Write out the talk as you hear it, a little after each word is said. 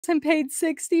and paid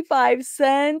 65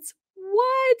 cents.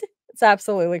 What? It's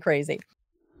absolutely crazy.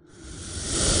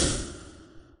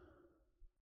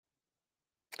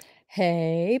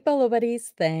 Hey, Bolo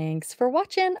buddies, thanks for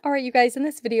watching. All right, you guys, in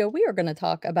this video, we are going to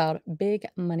talk about big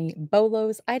money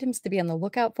bolos, items to be on the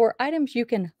lookout for, items you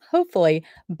can hopefully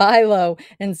buy low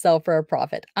and sell for a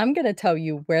profit. I'm going to tell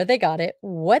you where they got it,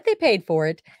 what they paid for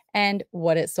it, and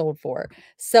what it sold for.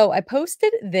 So I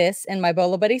posted this in my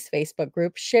Bolo Buddies Facebook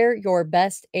group, share your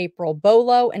best April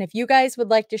bolo. And if you guys would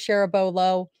like to share a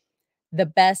bolo, the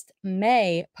best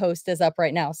May post is up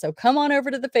right now. So come on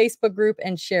over to the Facebook group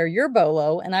and share your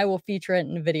bolo, and I will feature it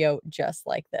in a video just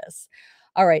like this.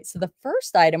 All right, so the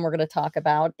first item we're going to talk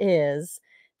about is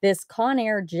this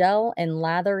Conair gel and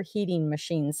lather heating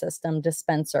machine system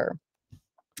dispenser.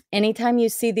 Anytime you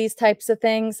see these types of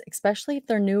things, especially if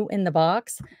they're new in the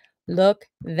box, look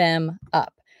them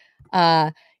up.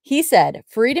 He said,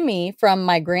 free to me from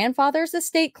my grandfather's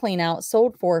estate cleanout,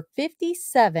 sold for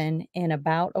 $57 in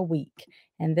about a week.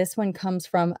 And this one comes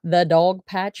from the Dog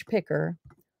Patch Picker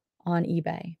on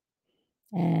eBay.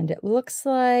 And it looks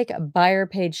like a buyer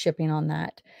paid shipping on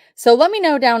that. So let me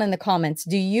know down in the comments,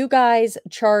 do you guys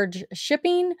charge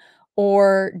shipping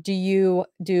or do you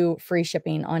do free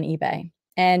shipping on eBay?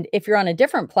 And if you're on a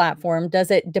different platform,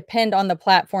 does it depend on the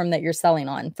platform that you're selling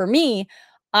on? For me,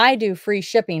 I do free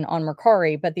shipping on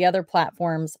Mercari, but the other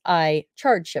platforms I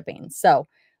charge shipping. So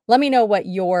let me know what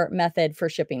your method for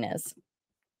shipping is.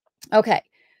 Okay.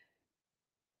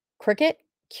 Cricket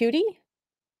Cutie.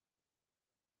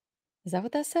 Is that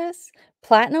what that says?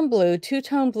 Platinum blue,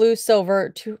 two-tone blue, silver,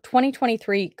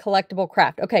 2023 collectible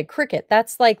craft. Okay, Cricket.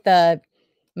 That's like the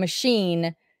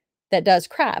machine that does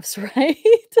crafts, right?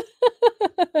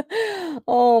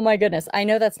 Oh my goodness. I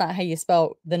know that's not how you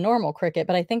spell the normal Cricket,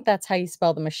 but I think that's how you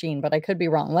spell the machine, but I could be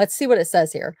wrong. Let's see what it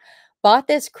says here. Bought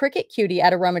this Cricket Cutie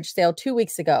at a rummage sale 2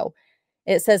 weeks ago.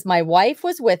 It says, my wife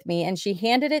was with me and she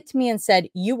handed it to me and said,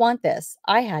 you want this?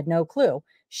 I had no clue.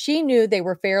 She knew they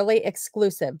were fairly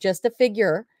exclusive. Just a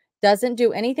figure. Doesn't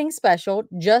do anything special.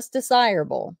 Just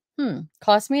desirable.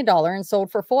 Cost me $1 and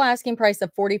sold for full asking price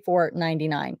of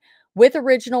 $44.99. With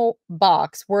original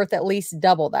box worth at least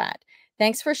double that.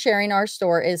 Thanks for sharing. Our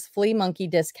store is Flea Monkey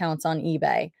discounts on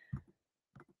eBay.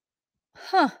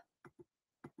 Huh.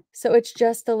 So it's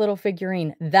just a little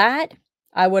figurine. That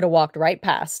I would have walked right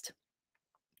past.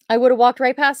 I would have walked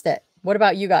right past it. What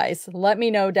about you guys? Let me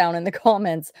know down in the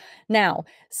comments. Now,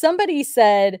 somebody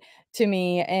said to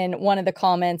me in one of the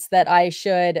comments that I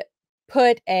should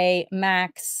put a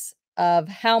max of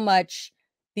how much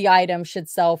the item should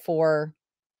sell for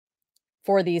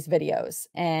these videos.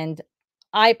 And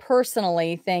I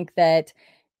personally think that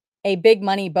a big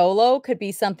money bolo could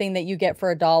be something that you get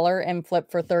for $1 and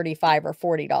flip for $35 or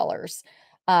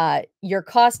 $40. Your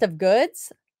cost of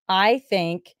goods, I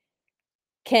think,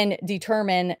 can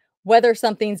determine whether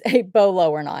something's a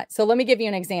bolo or not. So let me give you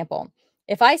an example.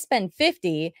 If I spend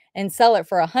 50 and sell it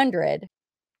for 100,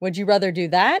 would you rather do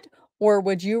that? Or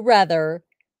would you rather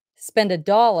spend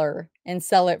 $1 and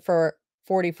sell it for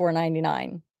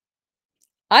 $44.99?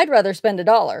 I'd rather spend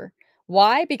 $1.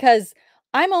 Why? Because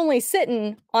I'm only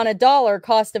sitting on $1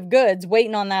 cost of goods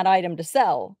waiting on that item to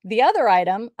sell. The other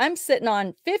item, I'm sitting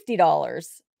on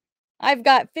 $50. I've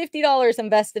got $50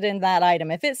 invested in that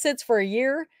item. If it sits for a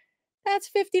year, that's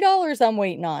 $50 I'm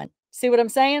waiting on. See what I'm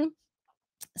saying?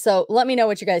 So let me know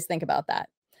what you guys think about that.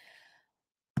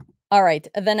 All right,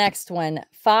 the next one.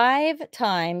 5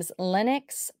 times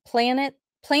Linux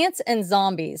Plants and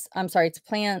Zombies. I'm sorry, it's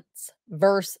Plants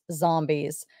vs.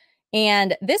 Zombies.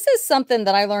 And this is something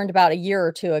that I learned about a year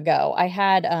or two ago. I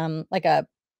had like a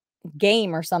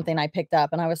game or something I picked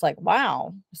up and I was like,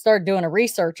 wow, started doing a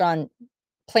research on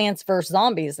Plants vs.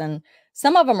 Zombies, and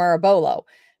some of them are a bolo.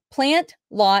 Plant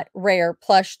lot rare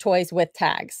plush toys with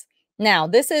tags. Now,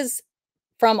 this is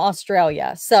from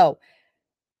Australia. So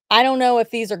I don't know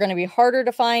if these are going to be harder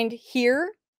to find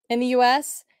here in the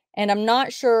US, and I'm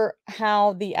not sure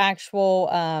how the actual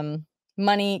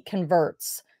money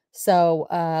converts. So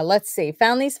let's see.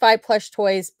 Found these 5 plush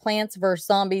toys, Plants vs.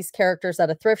 Zombies characters at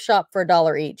a thrift shop for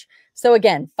 $1 each. So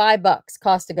again, $5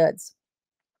 cost of goods.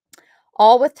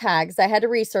 All with tags. I had to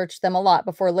research them a lot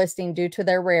before listing due to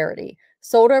their rarity.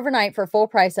 Sold overnight for full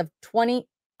price of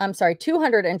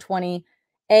 220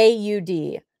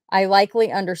 AUD. I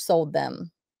likely undersold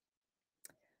them.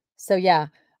 So yeah,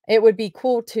 it would be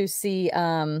cool to see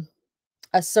a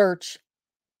search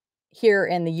here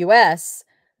in the US.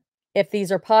 If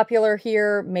these are popular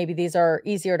here, maybe these are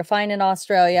easier to find in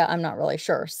Australia. I'm not really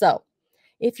sure. So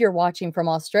if you're watching from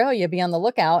Australia, be on the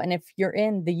lookout. And if you're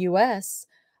in the US,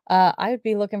 I would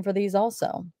be looking for these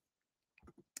also.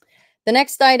 The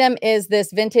next item is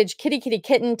this vintage Kitty Kitty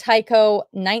Kitten Tyco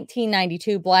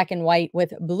 1992 black and white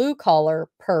with blue collar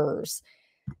purrs.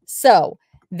 So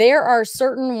there are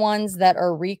certain ones that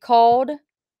are recalled.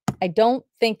 I don't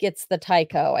think it's the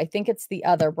Tyco. I think it's the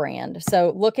other brand.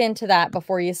 So look into that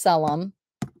before you sell them.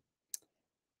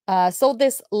 Sold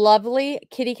this lovely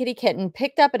kitty kitty kitten,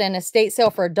 picked up at an estate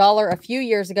sale for $1 a few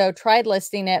years ago, tried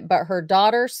listing it, but her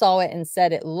daughter saw it and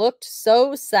said it looked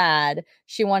so sad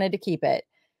she wanted to keep it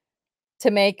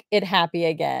to make it happy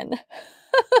again.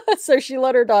 So she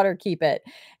let her daughter keep it.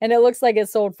 And it looks like it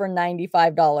sold for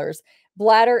 $95.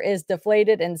 Bladder is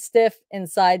deflated and stiff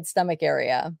inside stomach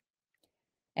area.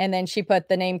 And then she put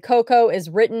the name Coco is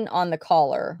written on the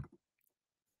collar.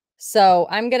 So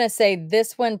I'm going to say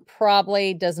this one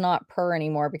probably does not purr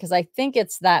anymore because I think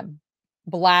it's that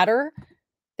bladder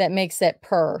that makes it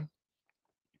purr.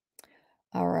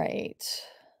 All right.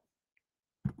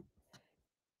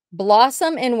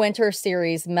 Blossom in Winter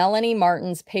series, Melanie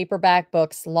Martin's paperback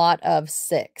books, lot of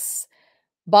 6.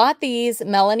 Bought these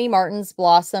Melanie Martin's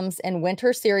Blossoms in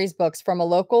Winter series books from a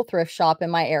local thrift shop in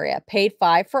my area. Paid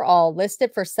 $5 for all,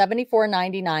 listed for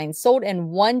 $74.99, sold in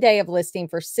one day of listing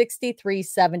for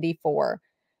 $63.74.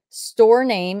 Store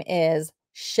name is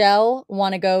Shell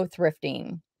Wanna Go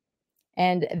Thrifting,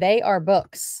 and they are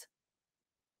books.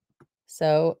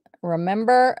 So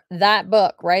remember that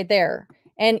book right there.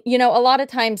 And, you know, a lot of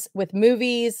times with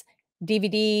movies,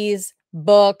 DVDs,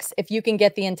 books, if you can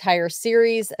get the entire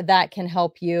series, that can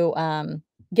help you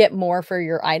get more for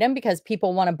your item because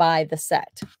people want to buy the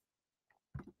set.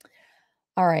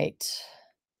 All right.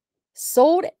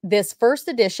 Sold this first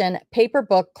edition paper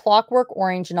book Clockwork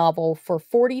Orange novel for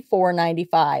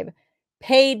 $44.95.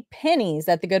 Paid pennies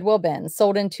at the Goodwill bin.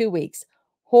 Sold in 2 weeks.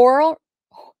 Horror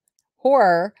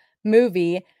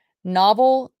movie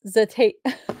novel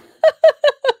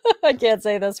I can't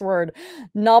say this word.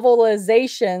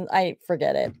 Novelization, I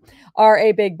forget it, are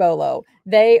a big bolo.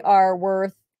 There are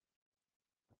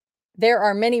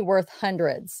many worth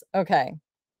hundreds. Okay.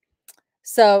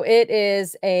 So it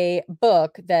is a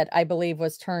book that I believe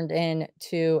was turned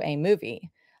into a movie.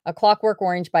 A Clockwork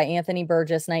Orange by Anthony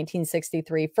Burgess,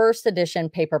 1963, first edition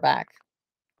paperback.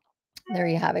 There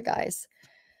you have it, guys.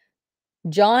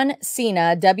 John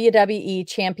Cena WWE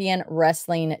Champion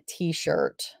Wrestling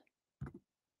t-shirt.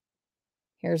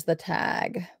 Here's the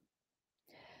tag.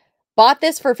 Bought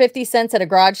this for 50 cents at a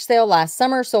garage sale last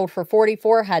summer, sold for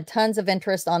 44, had tons of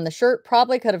interest on the shirt,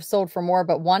 probably could have sold for more,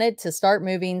 but wanted to start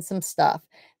moving some stuff.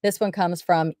 This one comes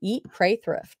from Eat, Pray,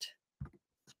 Thrift.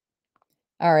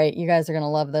 All right, you guys are going to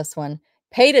love this one.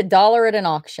 Paid $1 at an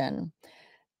auction.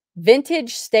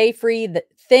 Vintage Stay Free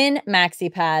Thin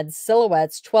Maxi Pads,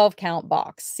 Silhouettes, 12 count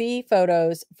box. See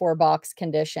photos for box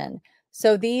condition.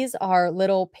 So these are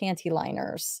little panty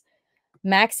liners.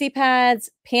 Maxi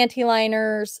pads, panty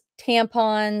liners,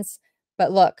 tampons,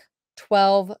 but look,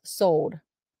 12 sold.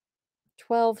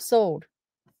 12 sold.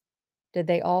 Did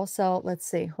they all sell? Let's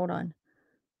see. Hold on.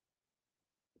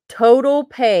 Total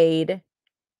paid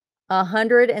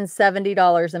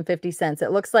 $170.50.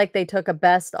 It looks like they took a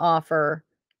best offer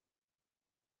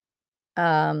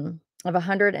of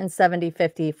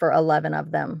 $170.50 for 11 of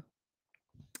them.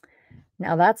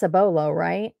 Now that's a bolo,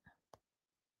 right?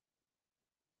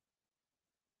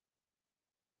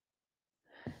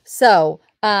 So,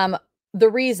 the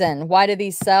reason why do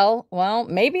these sell? Well,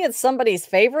 maybe it's somebody's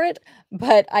favorite,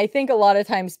 but I think a lot of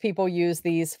times people use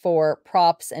these for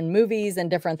props and movies and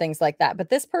different things like that. But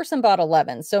this person bought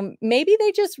 11. So maybe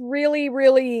they just really,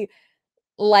 really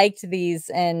liked these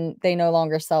and they no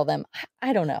longer sell them.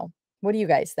 I don't know. What do you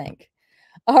guys think?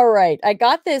 All right. I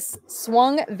got this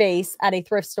swung vase at a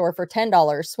thrift store for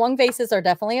 $10. Swung vases are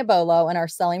definitely a bolo and are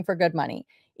selling for good money.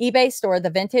 eBay store, the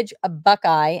vintage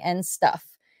Buckeye and stuff.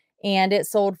 And it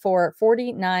sold for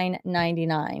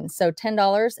 $49.99. So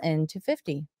 $10 and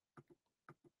 $2.50.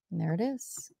 And there it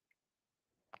is.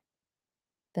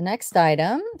 The next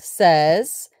item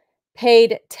says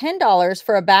paid $10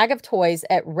 for a bag of toys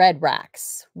at Red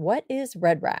Racks. What is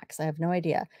Red Racks? I have no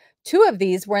idea. 2 of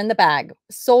these were in the bag.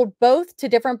 Sold both to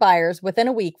different buyers within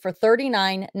a week for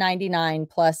 $39.99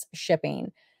 plus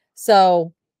shipping.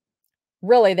 So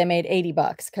really they made 80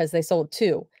 bucks because they sold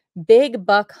 2. Big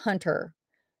Buck Hunter.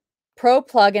 Pro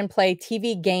plug and play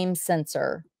TV game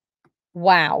sensor.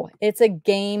 Wow, it's a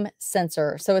game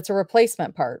sensor. So it's a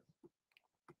replacement part.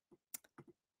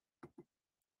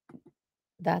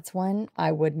 That's one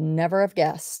I would never have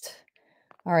guessed.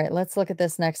 All right, let's look at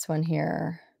this next one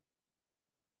here.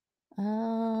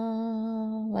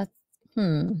 Let's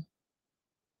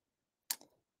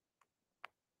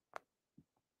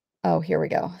Oh, here we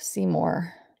go. See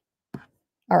more.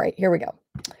 All right, here we go.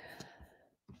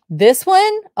 This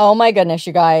one, oh my goodness,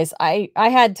 you guys. I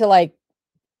had to like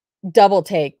double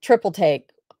take, triple take.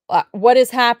 What is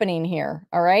happening here?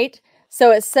 All right.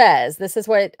 So it says, this is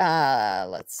what,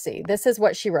 let's see. This is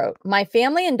what she wrote. My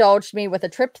family indulged me with a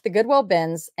trip to the Goodwill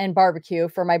bins and barbecue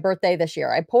for my birthday this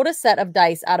year. I pulled a set of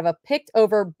dice out of a picked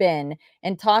over bin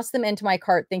and tossed them into my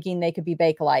cart thinking they could be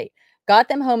Bakelite. Got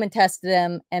them home and tested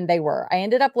them, and they were. I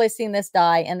ended up listing this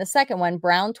die and the second one,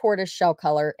 brown tortoise shell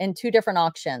color, in 2 different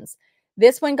auctions.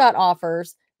 This one got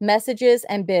offers, messages,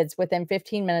 and bids within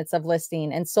 15 minutes of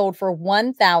listing and sold for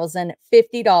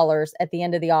 $1,050 at the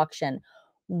end of the auction.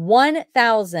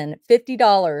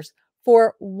 $1,050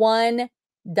 for one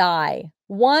die.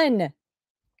 One.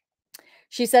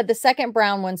 She said the second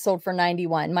brown one sold for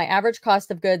 91. My average cost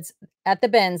of goods at the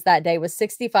bins that day was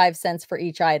 65 cents for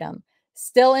each item.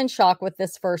 Still in shock with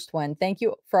this first one. Thank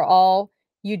you for all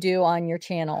you do on your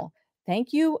channel.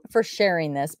 Thank you for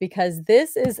sharing this because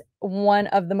this is one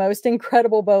of the most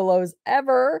incredible bolos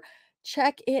ever.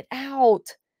 Check it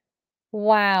out.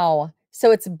 Wow. So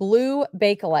it's blue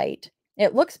Bakelite.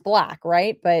 It looks black,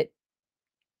 right? But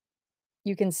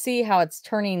you can see how it's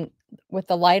turning with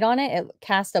the light on it. It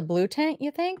cast a blue tint,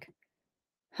 you think?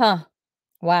 Huh.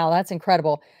 Wow, that's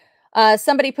incredible.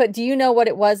 Somebody put, do you know what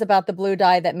it was about the blue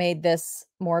dye that made this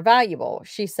more valuable?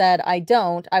 She said, I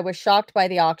don't. I was shocked by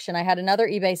the auction. I had another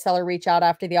eBay seller reach out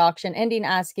after the auction, ending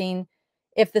asking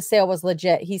if the sale was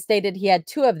legit. He stated he had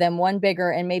 2 of them, one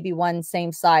bigger and maybe one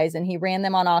same size, and he ran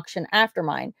them on auction after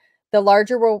mine. The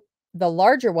larger one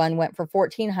went for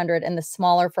 $1,400 and the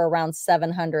smaller for around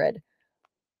 $700.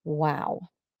 Wow.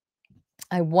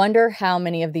 I wonder how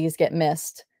many of these get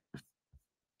missed.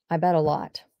 I bet a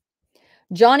lot.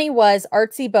 Johnny was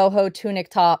artsy boho tunic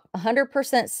top,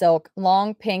 100% silk,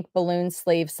 long pink balloon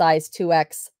sleeve, size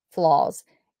 2X, flaws.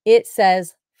 It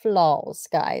says flaws,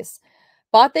 guys.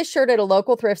 Bought this shirt at a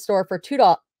local thrift store for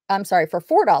 $4.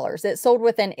 It sold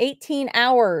within 18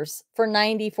 hours for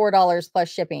 $94 plus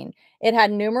shipping. It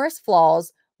had numerous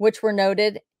flaws, which were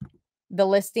noted. The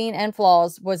listing and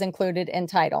flaws was included in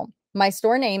title. My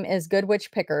store name is Good Witch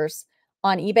Pickers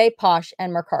on eBay, Posh,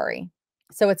 and Mercari.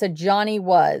 So it's a Johnny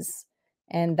Was.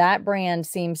 And that brand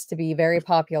seems to be very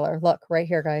popular. Look right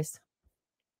here, guys.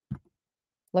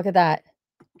 Look at that.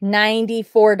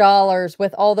 $94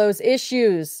 with all those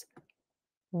issues.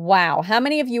 Wow. How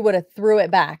many of you would have threw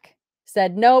it back?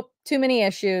 Said, nope, too many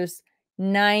issues.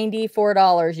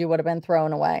 $94 you would have been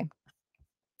thrown away.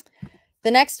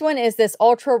 The next one is this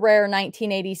ultra rare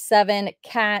 1987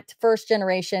 cat first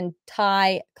generation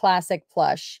Thai classic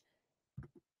plush.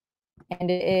 And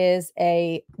this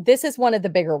is one of the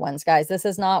bigger ones, guys. This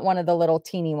is not one of the little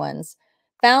teeny ones.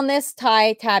 Found this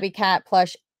Thai tabby cat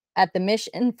plush at the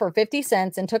Mission for 50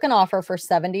 cents and took an offer for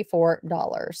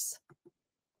 $74.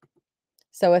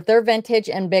 So if they're vintage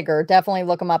and bigger, definitely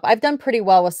look them up. I've done pretty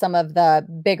well with some of the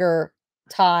bigger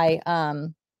Thai,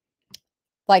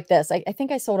 like this. I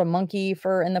think I sold a monkey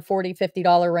for in the $40,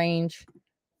 $50 range.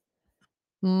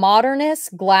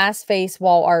 Modernist glass face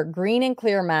wall art, green and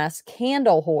clear mask,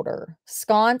 candle holder,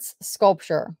 sconce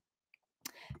sculpture.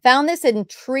 Found this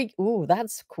ooh,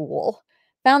 that's cool.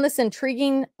 Found this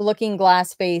intriguing looking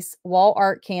glass face wall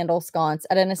art candle sconce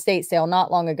at an estate sale not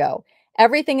long ago.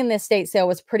 Everything in this estate sale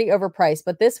was pretty overpriced,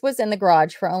 but this was in the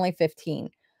garage for only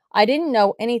 $15. I didn't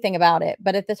know anything about it,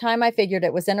 but at the time I figured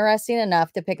it was interesting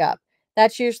enough to pick up.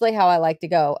 That's usually how I like to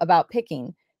go about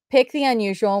picking. Pick the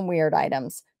unusual and weird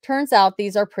items. Turns out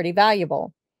these are pretty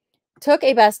valuable. Took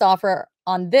a best offer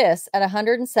on this at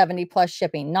 $170 plus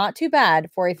shipping. Not too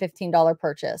bad for a $15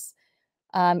 purchase.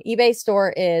 eBay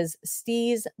store is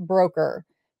Steez Broker.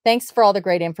 Thanks for all the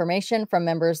great information from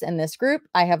members in this group.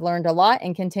 I have learned a lot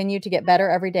and continue to get better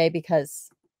every day because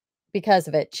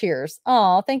of it. Cheers.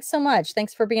 Oh, thanks so much.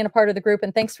 Thanks for being a part of the group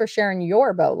and thanks for sharing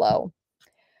your bolo.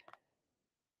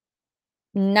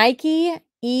 Nike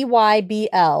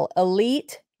EYBL,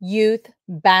 Elite Youth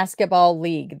Basketball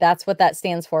League. That's what that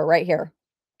stands for right here.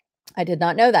 I did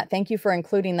not know that. Thank you for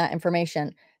including that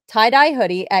information. Tie-dye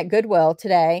hoodie at Goodwill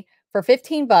today for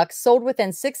 15 bucks, sold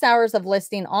within 6 hours of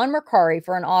listing on Mercari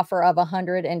for an offer of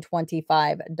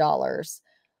 $125.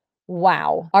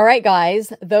 Wow. All right,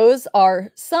 guys, those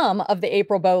are some of the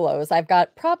April bolos. I've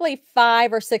got probably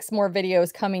 5 or 6 more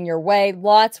videos coming your way.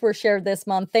 Lots were shared this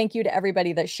month. Thank you to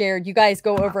everybody that shared. You guys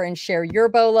go over and share your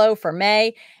bolo for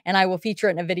May, and I will feature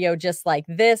it in a video just like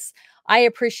this. I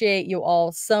appreciate you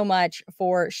all so much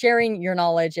for sharing your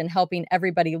knowledge and helping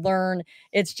everybody learn.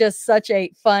 It's just such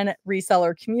a fun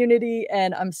reseller community,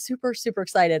 and I'm super, super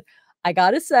excited. I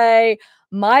gotta say,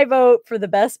 my vote for the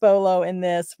best bolo in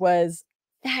this was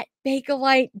that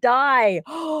Bakelite die.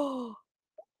 Oh,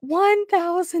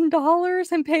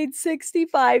 $1,000 and paid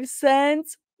 65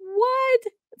 cents. What?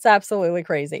 It's absolutely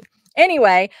crazy.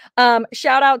 Anyway,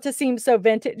 shout out to Seems So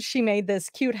Vintage. She made this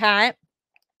cute hat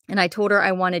and I told her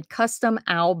I wanted custom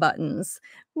owl buttons.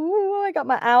 Ooh, I got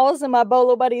my owls and my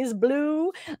Bolo Buddies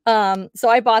blue. So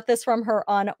I bought this from her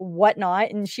on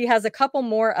Whatnot, and she has a couple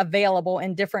more available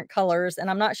in different colors, and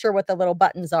I'm not sure what the little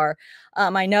buttons are.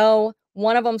 I know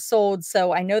one of them sold,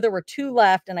 so I know there were 2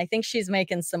 left, and I think she's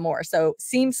making some more. So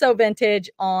Seems So Vintage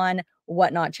on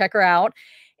Whatnot. Check her out.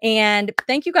 And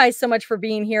thank you guys so much for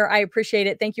being here. I appreciate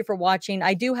it. Thank you for watching.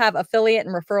 I do have affiliate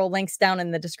and referral links down in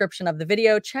the description of the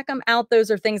video. Check them out. Those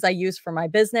are things I use for my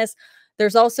business.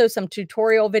 There's also some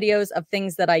tutorial videos of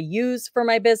things that I use for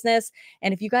my business.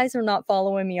 And if you guys are not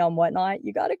following me on Whatnot,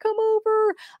 you got to come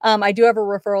over. I do have a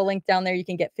referral link down there. You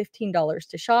can get $15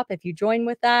 to shop if you join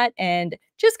with that. And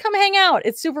just come hang out.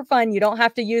 It's super fun. You don't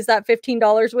have to use that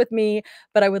 $15 with me,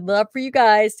 but I would love for you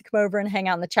guys to come over and hang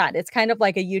out in the chat. It's kind of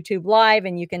like a YouTube live,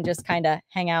 and you can just kind of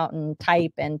hang out and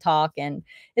type and talk, and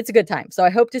it's a good time. So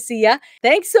I hope to see ya.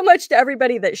 Thanks so much to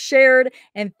everybody that shared,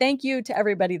 and thank you to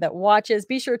everybody that watches.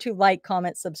 Be sure to like,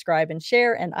 comment, subscribe, and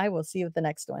share, and I will see you at the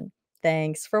next one.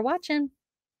 Thanks for watching.